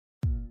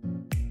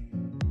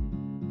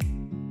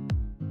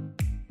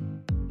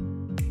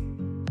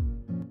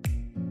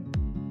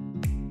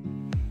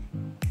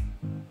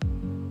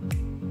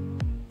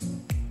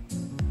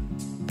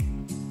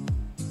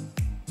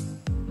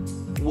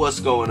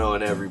What's going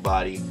on,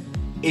 everybody?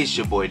 It's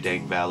your boy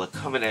DankValor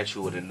coming at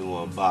you with a new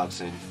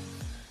unboxing.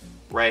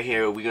 Right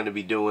here we're going to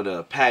be doing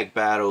a pack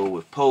battle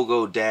with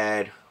PoGo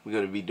Dad. We're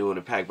going to be doing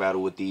a pack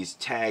battle with these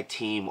tag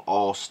team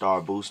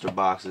all-star booster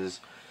boxes.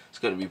 It's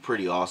going to be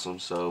pretty awesome,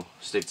 so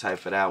stick tight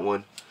for that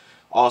one.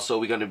 Also,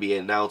 we're going to be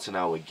announcing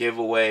our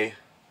giveaway.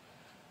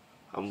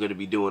 I'm going to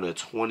be doing a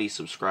 20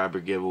 subscriber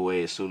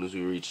giveaway as soon as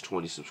we reach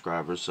 20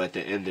 subscribers. So at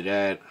the end of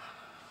that,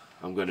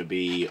 I'm going to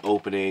be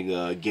opening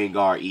a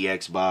Gengar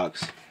EX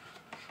box.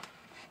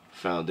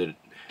 Found it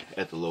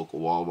at the local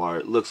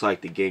Walmart. Looks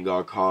like the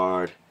Gengar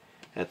card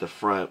at the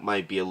front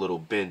might be a little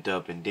bent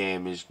up and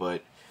damaged,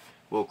 but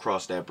we'll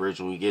cross that bridge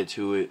when we get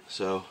to it.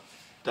 So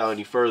without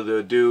any further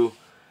ado,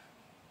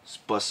 let's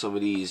bust some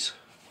of these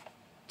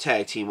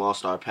tag team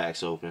all-star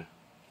packs open.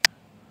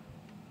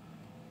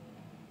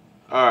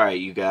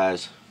 Alright, you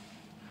guys,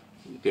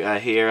 we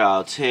got here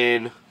our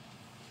 10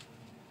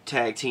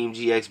 Tag Team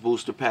GX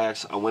booster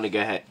packs. I went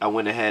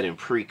ahead and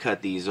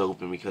pre-cut these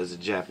open because the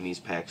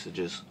Japanese packs are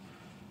just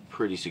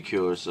pretty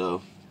secure.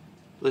 So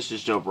let's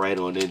just jump right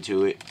on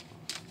into it.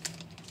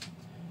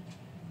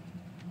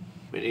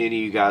 But any of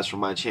you guys from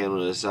my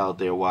channel that's out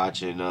there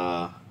watching,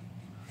 go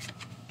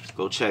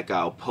check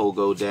out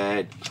PoGo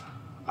Dad.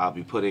 I'll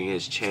be putting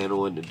his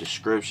channel in the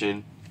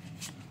description.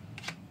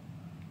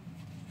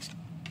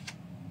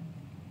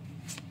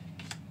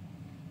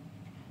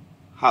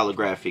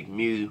 Holographic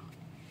Mew.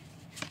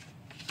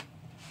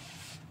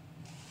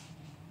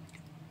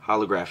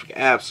 Holographic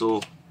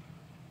Absol.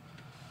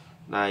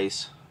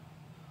 Nice.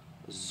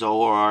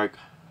 Zoroark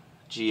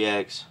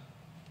GX.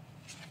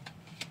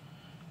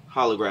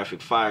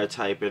 Holographic Fire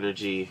type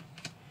energy.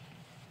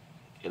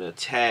 And a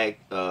tag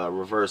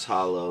reverse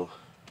holo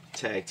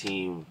tag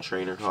team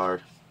trainer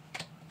card.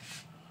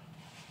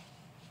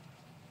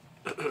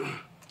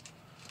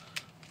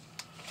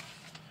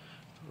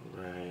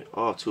 Alright,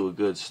 off to a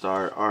good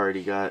start.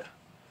 Already got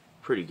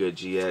pretty good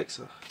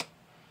GX.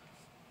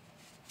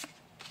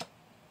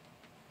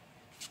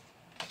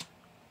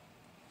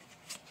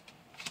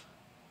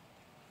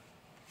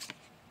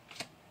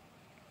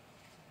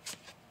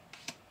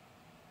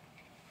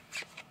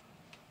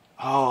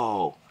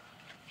 Oh,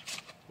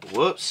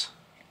 whoops.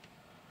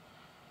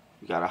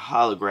 We got a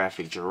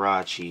holographic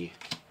Jirachi,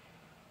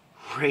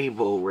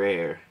 Rainbow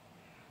Rare,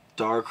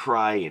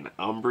 Darkrai, and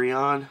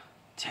Umbreon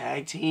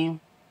tag team.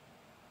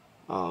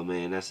 Oh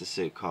man, that's a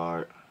sick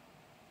card.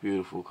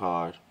 Beautiful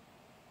card.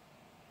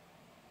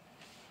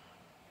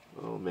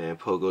 Oh man,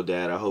 PoGo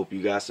Dad, I hope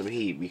you got some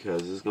heat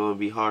because it's going to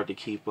be hard to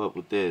keep up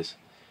with this.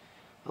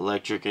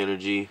 Electric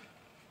Energy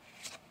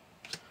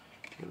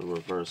and a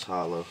reverse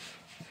holo.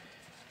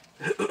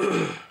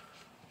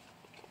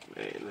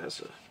 Man,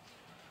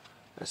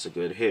 that's a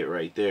good hit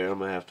right there. I'm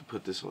gonna have to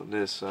put this on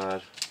this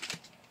side.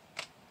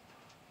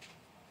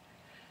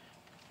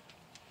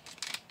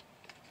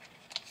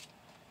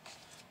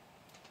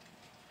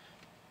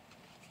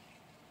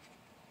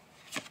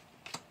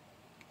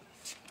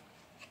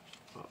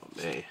 Oh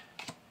man.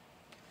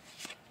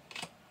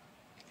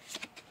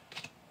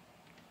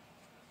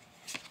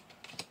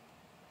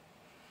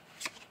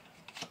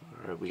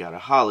 Alright, we got a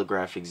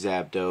holographic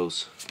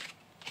Zapdos.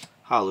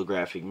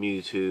 Holographic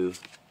Mewtwo.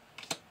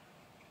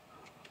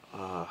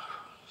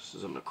 This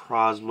is a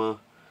Necrozma.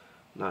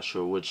 Not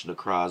sure which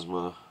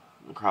Necrozma.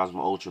 Necrozma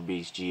Ultra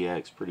Beast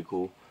GX. Pretty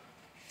cool.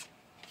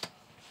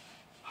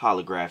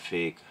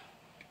 Holographic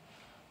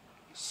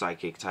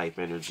Psychic type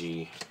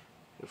energy.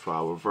 And for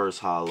our reverse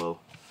holo,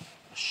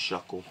 a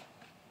Shuckle.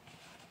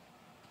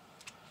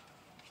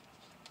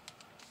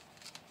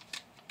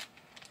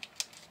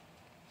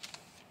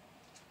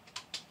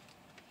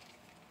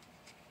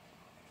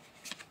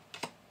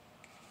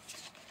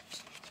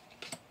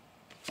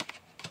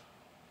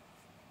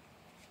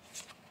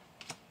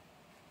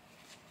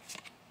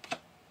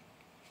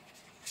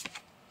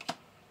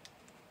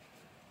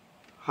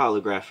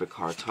 Holographic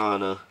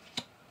Kartana,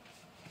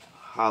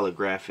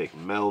 holographic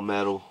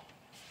Melmetal.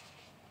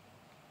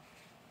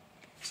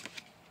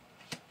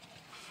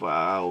 For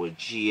our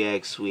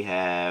GX, we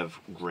have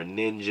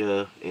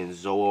Greninja and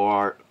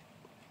Zoroark.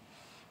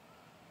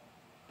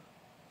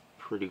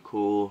 Pretty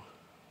cool.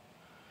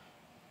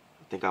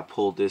 I think I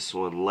pulled this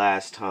one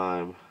last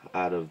time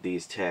out of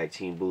these tag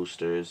team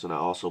boosters, and I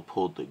also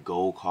pulled the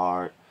gold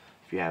card.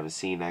 If you haven't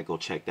seen that, go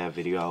check that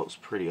video out. It's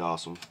pretty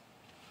awesome.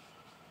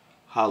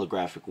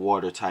 Holographic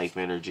Water type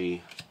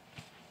energy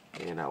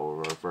and our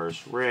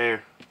reverse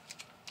rare.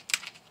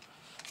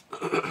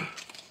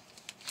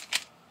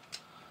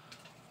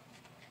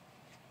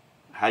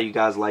 How you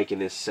guys liking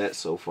this set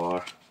so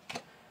far?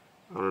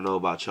 I don't know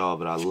about y'all,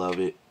 but I love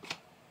it.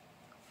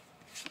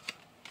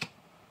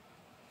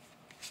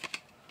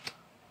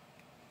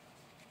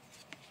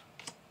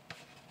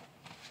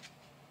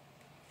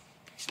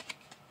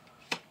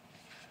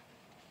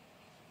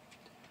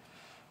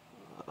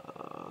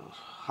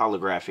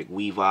 Holographic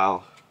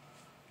Weavile,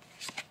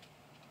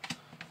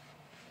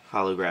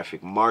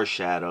 holographic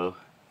Marshadow.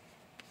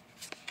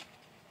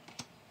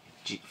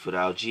 For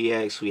our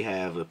GX, we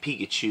have a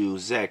Pikachu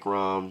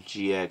Zekrom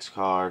GX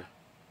card.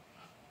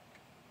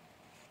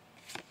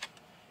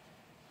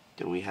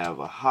 Then we have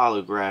a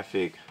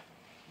holographic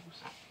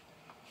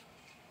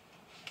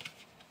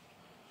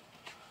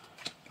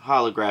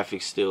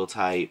steel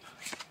type,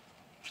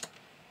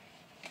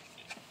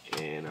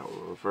 and our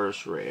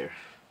reverse rare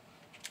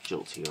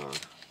Jolteon.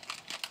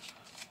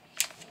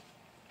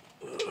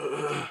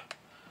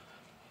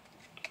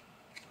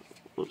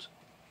 Whoops.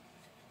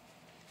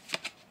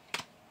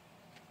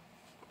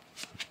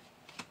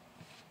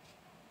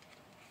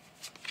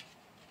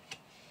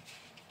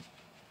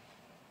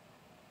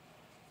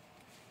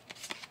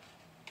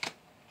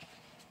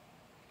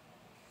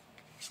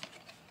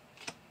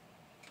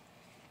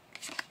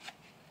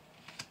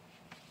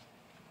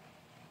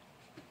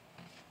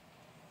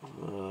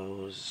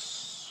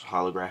 Was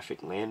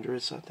holographic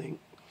Landorus, I think.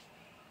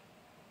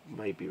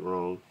 Might be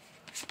wrong.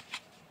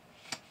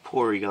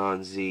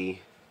 Porygon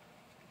Z.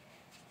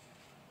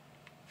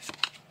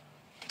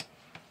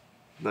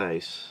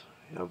 Nice.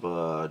 You have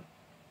a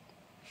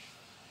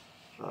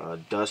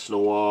Dust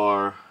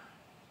Noir,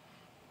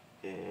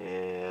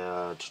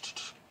 and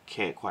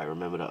can't quite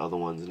remember the other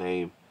one's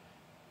name.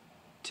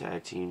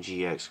 Tag Team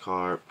GX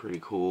card, pretty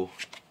cool.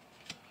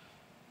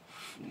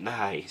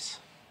 Nice.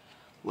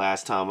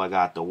 Last time I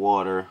got the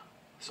water.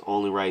 It's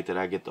only right that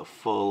I get the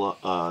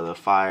the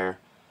fire,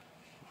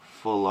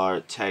 full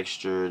art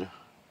textured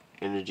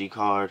energy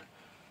card.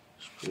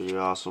 It's pretty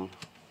awesome.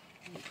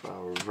 If I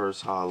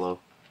reverse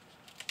holo.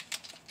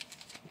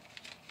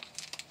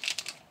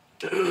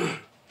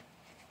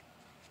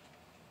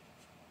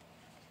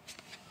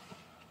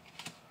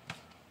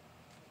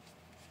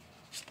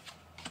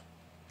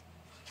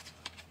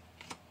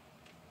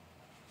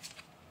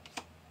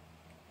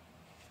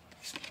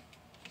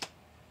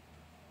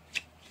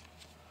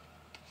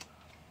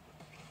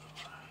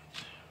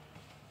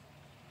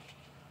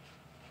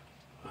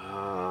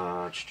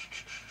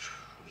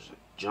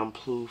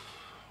 Jumploof?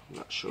 I'm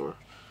not sure.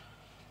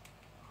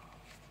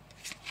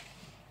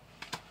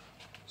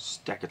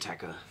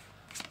 Stackataka.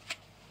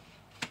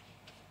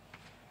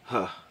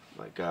 Huh,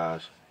 my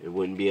gosh. It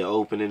wouldn't be an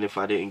opening if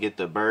I didn't get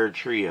the Bird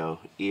Trio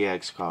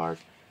EX card.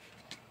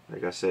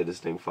 Like I said, this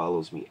thing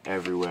follows me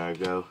everywhere I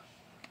go.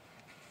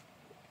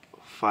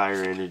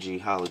 Fire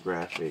Energy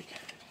holographic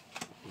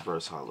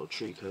reverse holo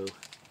Trico.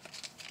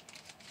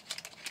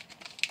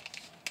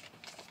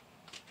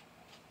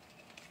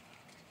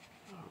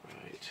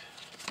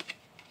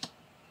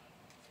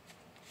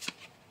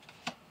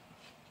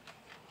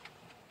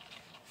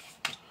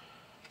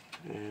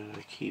 And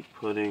I keep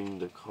putting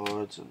the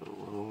cards in the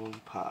wrong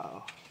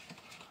pile.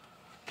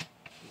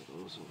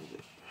 Those over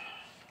there.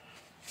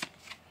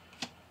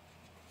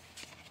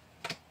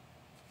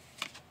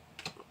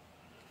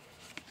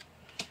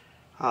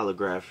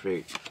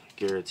 Holographic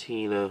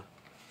Giratina,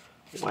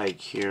 White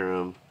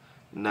Kyurem,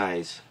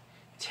 nice.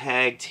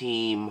 Tag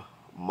Team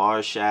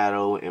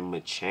Marshadow and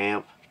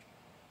Machamp.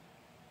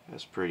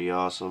 That's pretty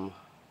awesome.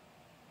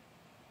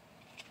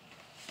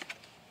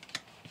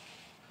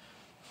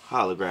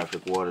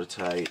 Holographic water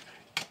type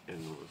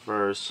in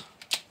reverse.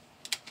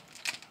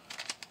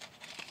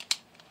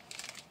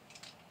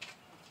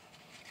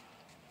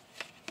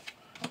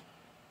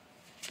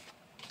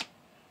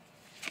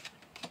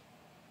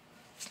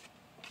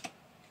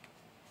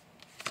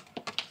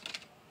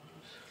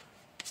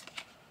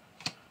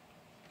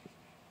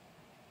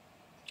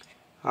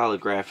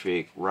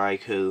 Holographic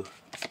Raikou.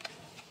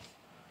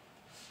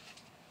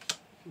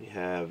 We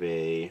have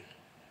a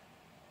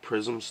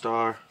Prism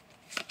Star.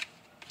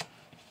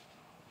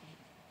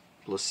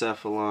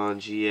 Blacephalon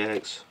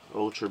GX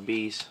Ultra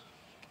Beast,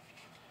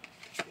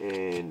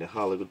 and the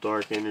Holo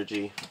Dark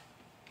Energy.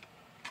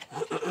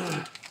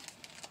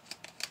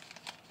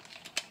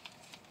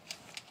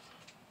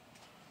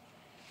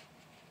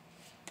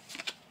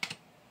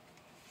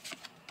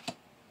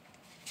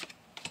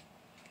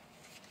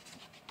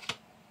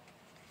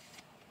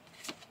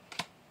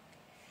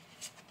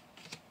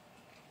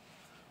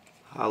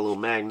 Holo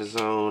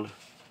Magnezone,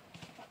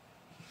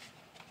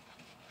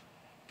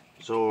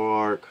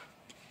 Zoroark,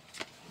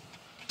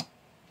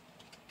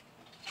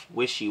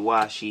 Wishy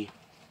Washy,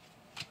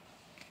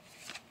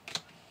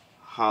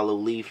 Holo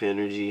Leaf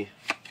Energy,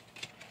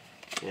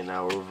 and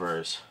our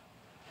reverse.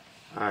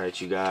 Alright,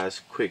 you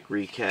guys, quick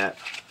recap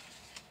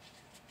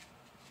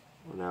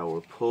on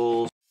our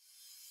pulls.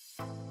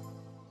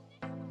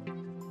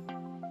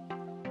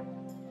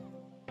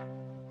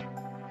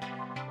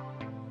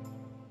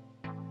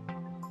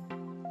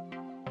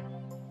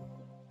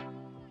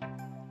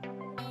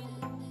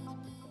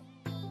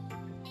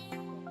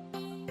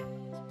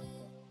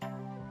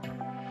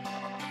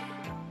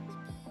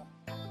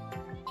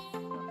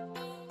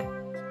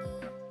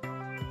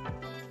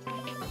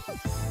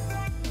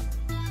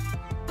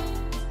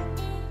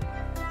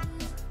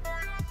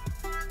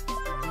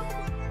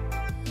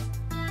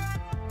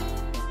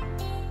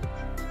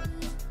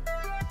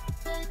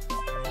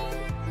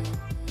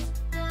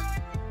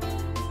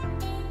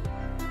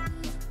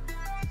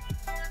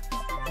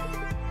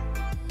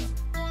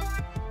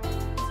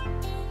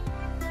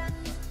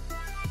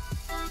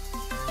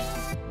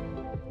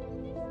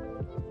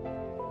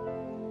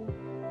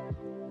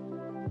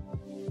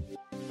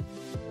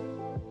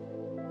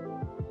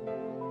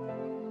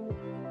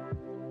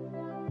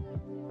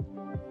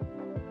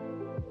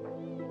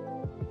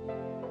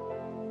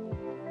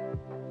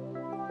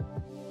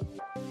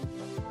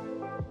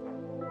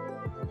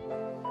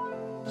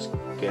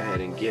 go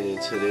ahead and get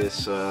into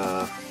this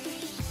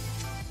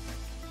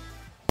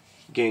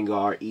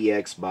Gengar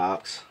EX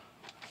box.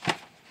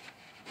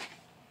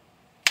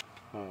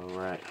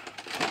 Alright.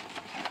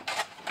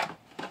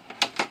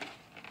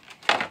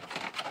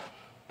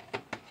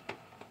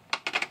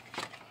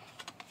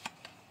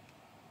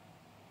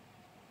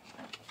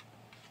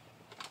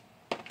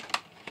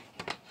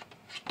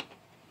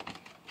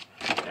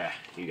 Yeah,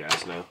 you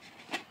guys know.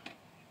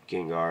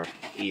 Gengar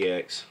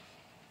EX.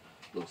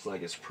 Looks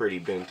like it's pretty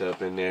bent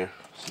up in there.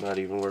 It's not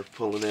even worth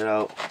pulling it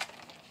out.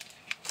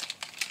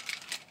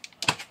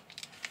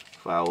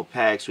 For our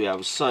packs, we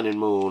have a Sun and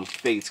Moon,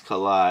 Fates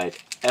Collide,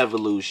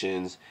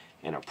 Evolutions,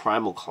 and a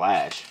Primal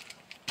Clash.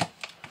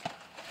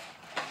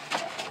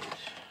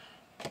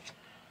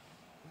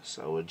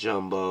 So a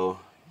Jumbo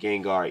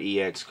Gengar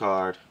EX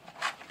card.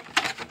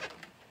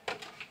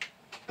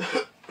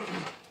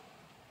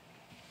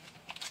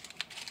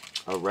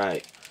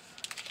 Alright.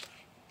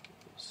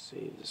 Let's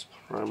see, this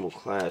Primal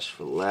Clash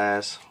for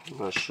last. I'm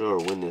not sure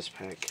when these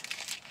packs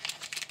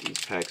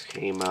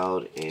came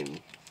out in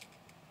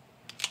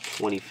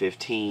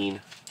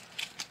 2015.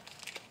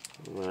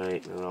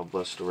 Alright, and I'll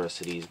bust the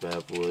rest of these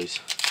bad boys.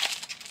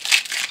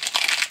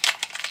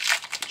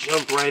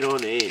 Jump right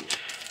on in.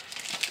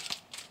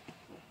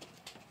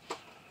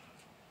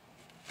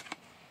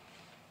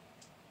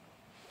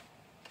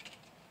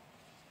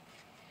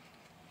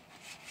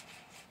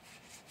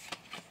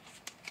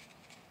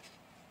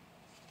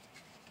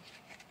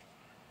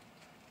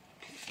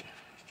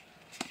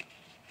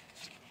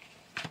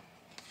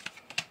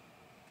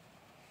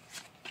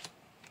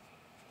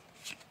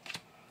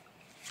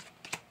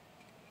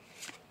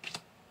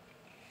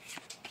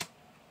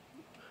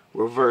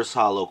 Reverse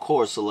Holo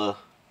Corsola,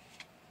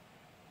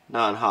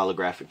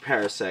 non-holographic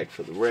Parasect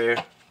for the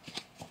rare,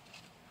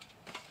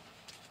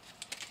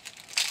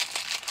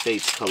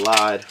 Fates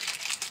Collide,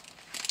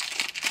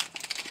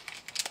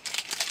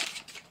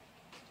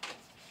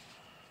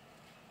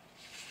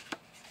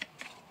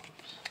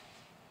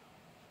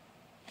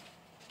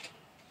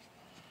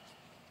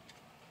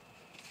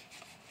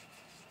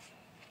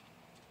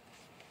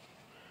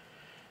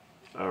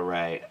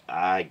 alright,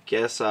 I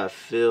guess I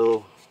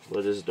feel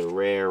what is the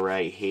rare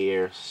right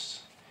here.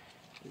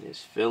 And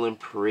it's feeling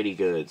pretty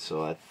good,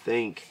 so I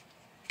think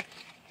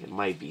it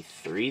might be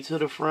 3 to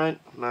the front.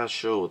 I'm not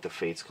sure with the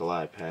Fates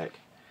Collide pack.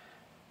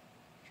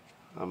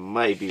 I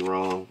might be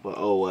wrong, but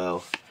oh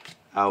well.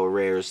 Our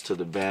rares to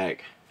the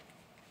back.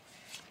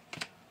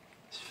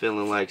 It's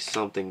feeling like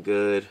something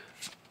good.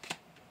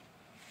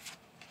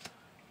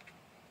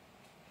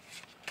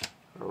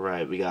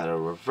 Alright, we got a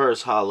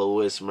Reverse Holo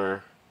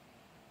Whismer.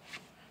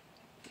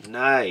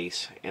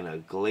 Nice. And a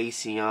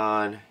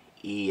Glaceon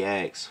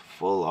EX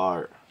full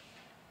art.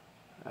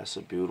 That's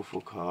a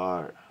beautiful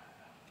card.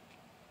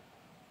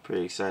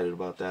 Pretty excited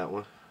about that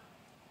one.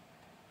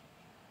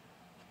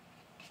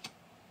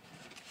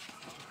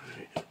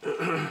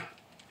 Alright.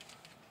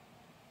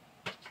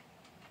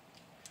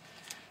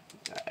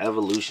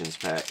 Evolutions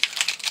pack.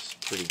 It's a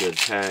pretty good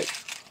pack.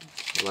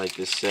 I like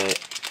this set.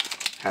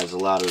 Has a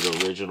lot of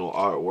the original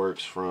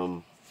artworks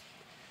from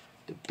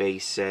the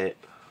base set.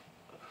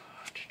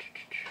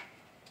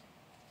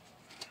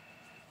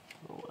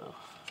 Oh well.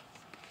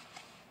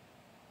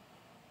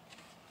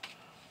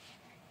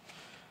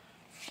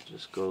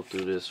 Just go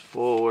through this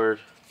forward.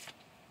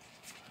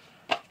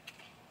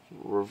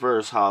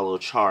 Reverse Holo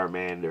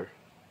Charmander.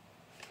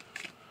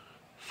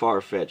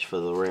 Farfetch for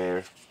the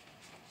rare.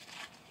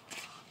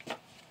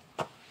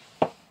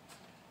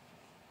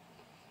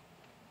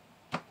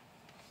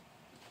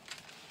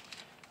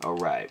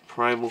 Alright,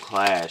 Primal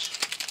Clash.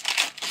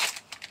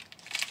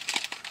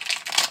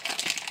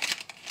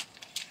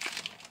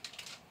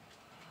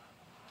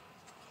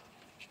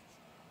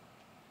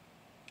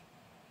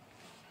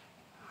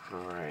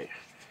 Alright.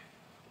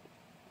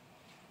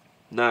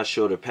 Not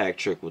sure the pack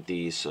trick with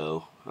these,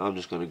 so I'm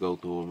just going to go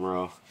through them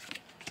raw.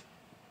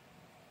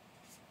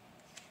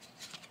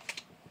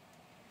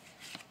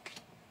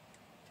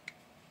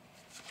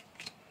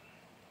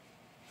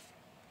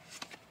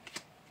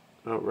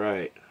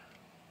 Alright.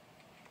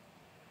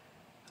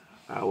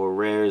 Our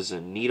rare is a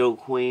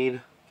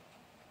Nidoqueen.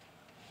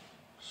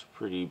 It's a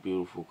pretty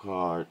beautiful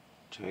card.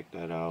 Check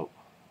that out.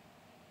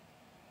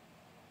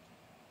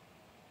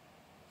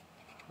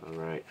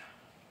 Alright.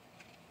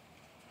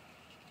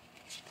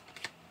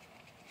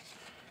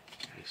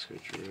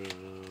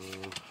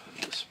 Excadrill.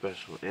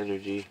 Special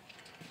Energy.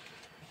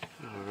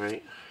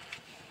 Alright.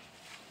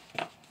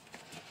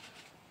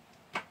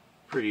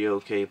 Pretty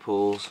okay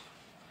pulls.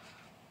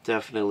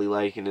 Definitely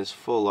liking this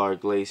full art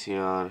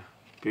Glaceon.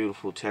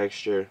 Beautiful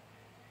texture.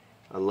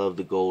 I love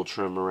the gold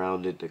trim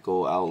around it. The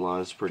gold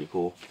outline is pretty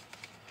cool.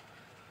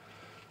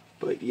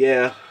 But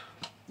yeah,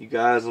 you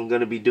guys, I'm going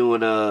to be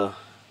doing a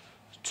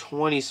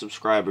 20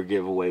 subscriber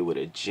giveaway with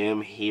a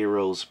Gym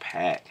Heroes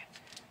pack.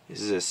 This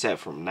is a set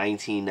from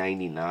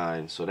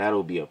 1999, so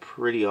that'll be a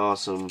pretty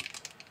awesome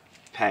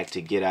pack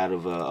to get out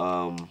of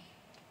a,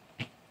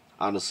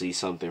 honestly,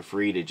 something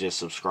free to just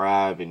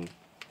subscribe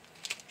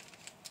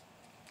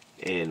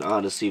And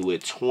honestly,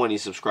 with 20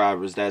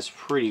 subscribers, that's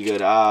pretty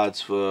good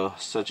odds for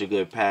such a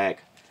good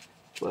pack.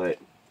 But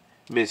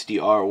missed the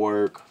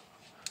artwork.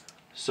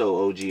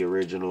 So OG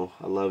original.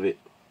 I love it.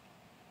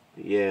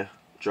 Yeah,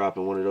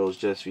 dropping one of those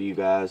just for you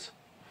guys.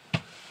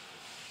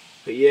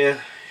 But yeah,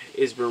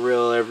 it's been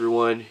real,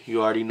 everyone.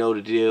 You already know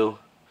the deal.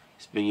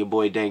 It's been your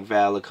boy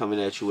DankValor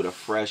coming at you with a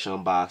fresh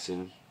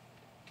unboxing.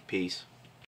 Peace.